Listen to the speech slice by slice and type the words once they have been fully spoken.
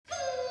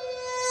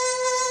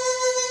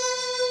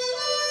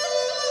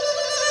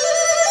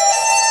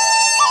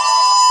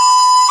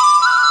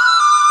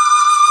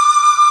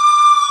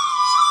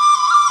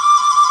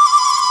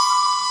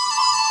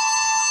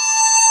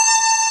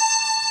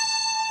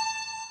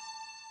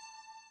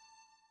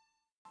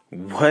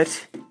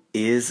What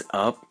is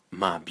up,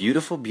 my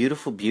beautiful,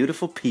 beautiful,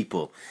 beautiful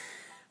people?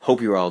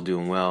 Hope you're all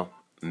doing well.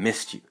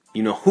 Missed you.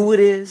 You know who it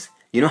is,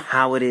 you know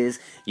how it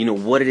is, you know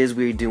what it is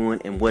we're doing,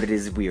 and what it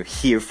is we are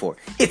here for.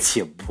 It's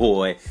your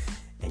boy.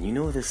 And you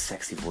know this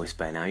sexy voice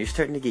by now. You're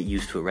starting to get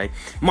used to it, right?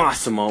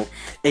 Massimo,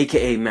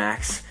 aka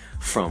Max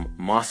from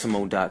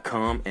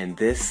Massimo.com. And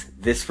this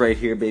right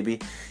here, baby,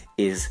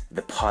 is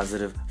the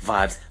Positive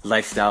Vibes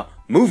Lifestyle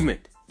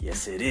Movement.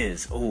 Yes, it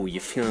is. Oh, you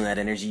feeling that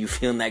energy? You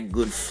feeling that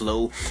good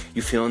flow?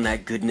 You feeling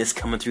that goodness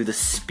coming through the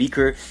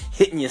speaker,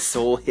 hitting your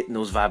soul, hitting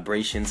those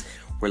vibrations?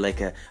 We're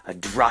like a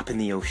drop in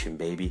the ocean,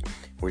 baby.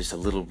 We're just a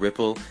little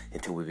ripple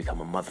until we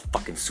become a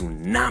motherfucking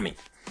tsunami.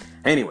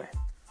 Anyway,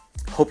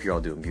 hope you're all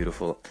doing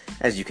beautiful.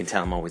 As you can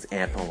tell, I'm always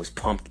amped, always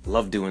pumped.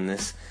 Love doing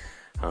this.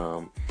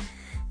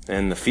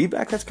 And the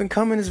feedback that's been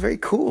coming is very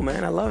cool,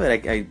 man. I love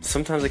it. I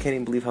sometimes I can't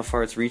even believe how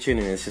far it's reaching,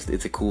 and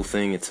it's a cool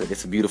thing. It's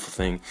a beautiful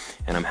thing,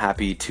 and I'm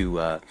happy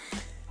to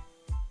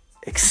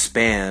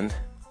expand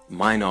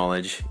my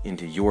knowledge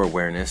into your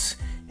awareness,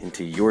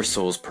 into your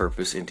soul's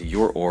purpose, into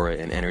your aura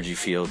and energy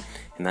field.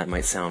 And that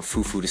might sound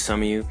foo-foo to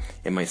some of you.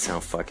 It might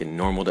sound fucking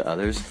normal to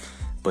others,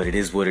 but it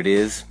is what it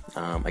is.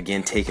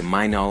 Again, taking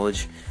my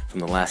knowledge from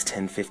the last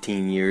 10,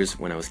 15 years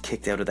when I was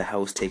kicked out of the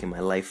house, taking my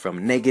life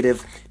from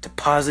negative to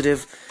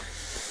positive,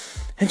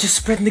 and just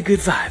spreading the good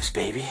vibes,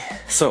 baby.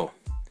 So,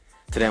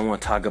 today I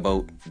want to talk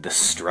about the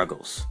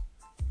struggles,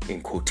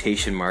 in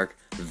quotation mark,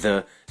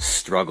 the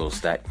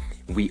struggles that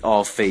we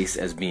all face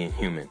as being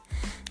human.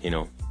 You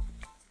know,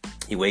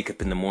 you wake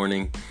up in the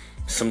morning,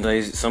 some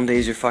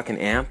days you're fucking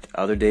amped,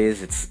 other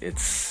days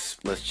it's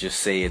let's just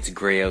say it's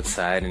gray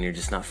outside and you're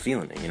just not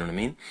feeling it, you know what I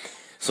mean?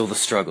 So the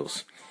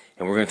struggles.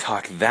 And we're going to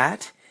talk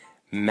that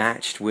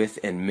matched with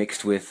and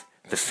mixed with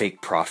the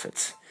fake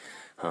prophets.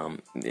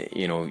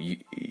 You know,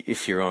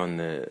 if you're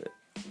on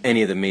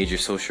any of the major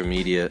social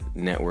media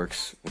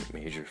networks,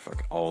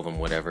 all of them,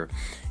 whatever,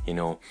 you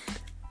know,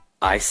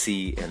 I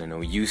see, and I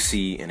know you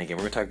see, and again,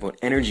 we're going to talk about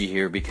energy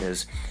here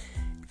because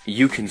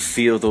you can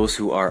feel those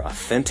who are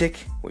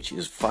authentic, which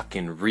is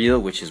fucking real,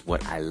 which is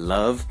what I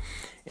love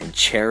and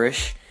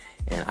cherish,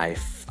 and I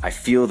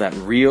feel that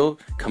real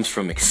comes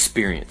from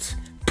experience,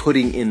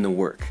 putting in the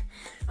work.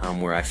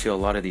 Where I feel a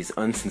lot of these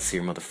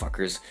unsincere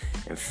motherfuckers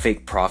and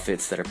fake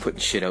prophets that are putting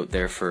shit out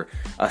there for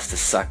us to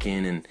suck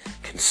in and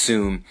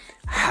consume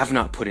have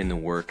not put in the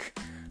work,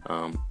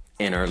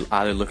 and are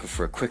either looking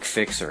for a quick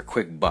fix or a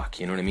quick buck,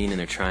 you know what I mean? And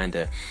they're trying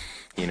to,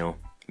 you know,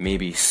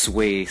 maybe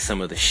sway some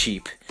of the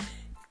sheep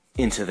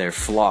into their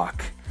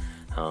flock,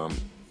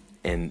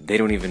 and they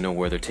don't even know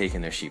where they're taking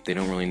their sheep. They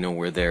don't really know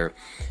where their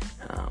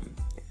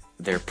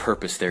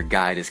purpose, their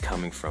guide is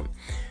coming from.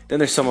 Then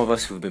there's some of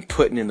us who've been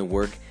putting in the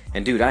work.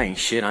 And dude, I ain't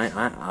shit.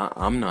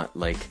 I'm not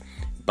like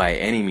by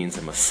any means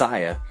a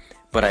messiah,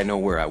 but I know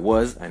where I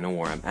was, I know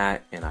where I'm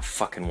at, and I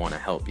fucking want to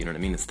help. You know what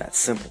I mean? It's that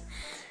simple.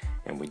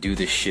 And we do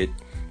this shit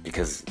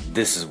because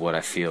this is what I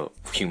feel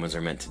humans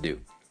are meant to do.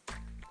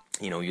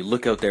 You know, you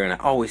look out there, and I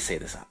always say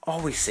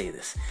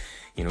this.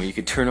 You know, you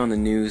could turn on the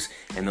news,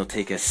 and they'll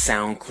take a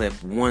sound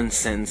clip, one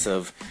sentence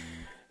of,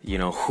 you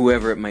know,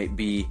 whoever it might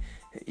be.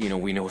 You know,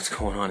 we know what's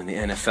going on in the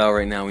NFL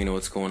right now. We know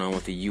what's going on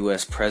with the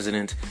U.S.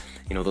 president.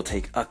 You know, they'll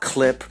take a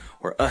clip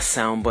or a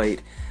soundbite,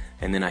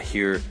 and then I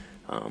hear,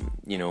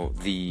 you know,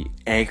 the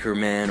anchor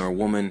man or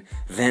woman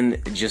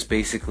then just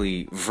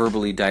basically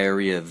verbally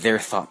diarrhea their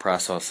thought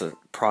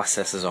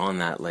processes on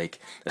that, like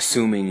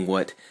assuming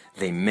what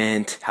they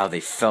meant, how they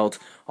felt,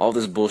 all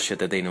this bullshit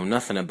that they know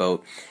nothing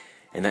about,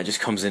 and that just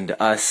comes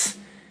into us,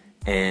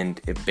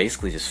 and it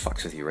basically just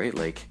fucks with you, right?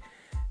 Like,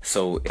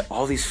 so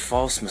all these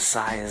false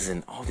messiahs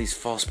and all these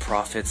false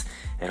prophets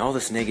and all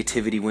this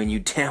negativity, when you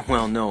damn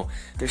well know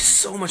there's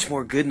so much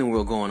more good in the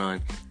world going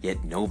on,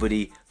 yet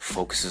nobody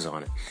focuses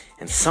on it.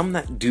 And some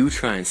that do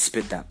try and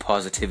spit that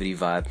positivity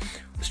vibe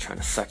is trying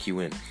to suck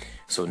you in.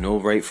 So know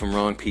right from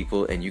wrong,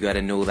 people, and you got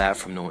to know that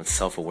from knowing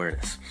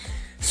self-awareness.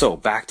 So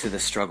back to the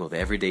struggle, the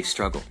everyday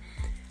struggle.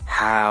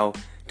 How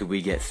do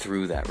we get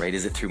through that, right?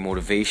 Is it through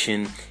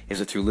motivation? Is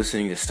it through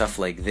listening to stuff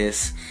like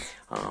this?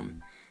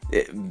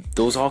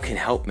 Those all can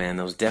help, man.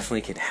 Those definitely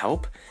can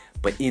help.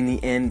 But in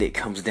the end, it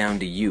comes down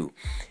to you.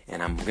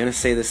 And I'm going to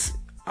say this.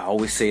 I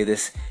always say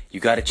this. You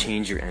got to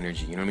change your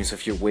energy. You know what I mean? So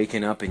if you're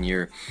waking up and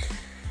you're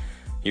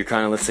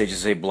kind of, let's say,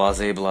 just say blase.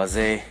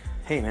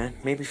 Hey, man,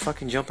 maybe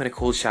fucking jump in a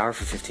cold shower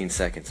for 15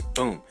 seconds.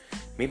 Boom.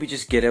 Maybe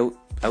just get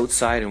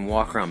outside and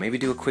walk around. Maybe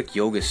do a quick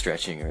yoga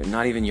stretching, or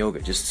not even yoga,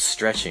 just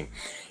stretching.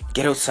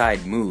 Get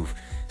outside, move.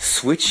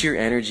 Switch your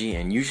energy.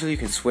 And usually you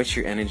can switch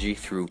your energy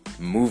through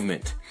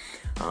movement.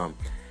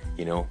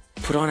 You know,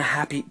 put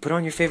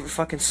on your favorite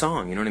fucking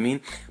song, you know what I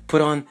mean?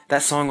 Put on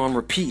that song on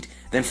repeat,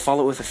 then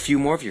follow it with a few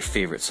more of your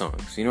favorite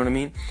songs, you know what I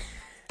mean?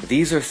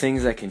 These are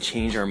things that can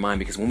change our mind,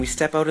 because when we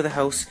step out of the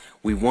house,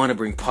 we want to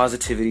bring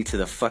positivity to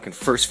the fucking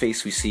first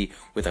face we see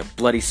with a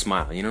bloody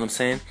smile, you know what I'm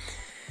saying?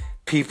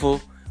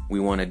 People, we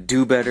want to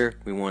do better,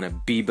 we want to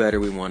be better,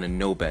 we want to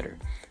know better.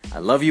 I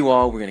love you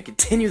all. We're going to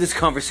continue this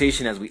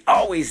conversation as we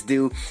always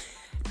do.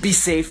 Be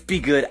safe, be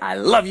good. I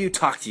love you.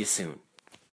 Talk to you soon.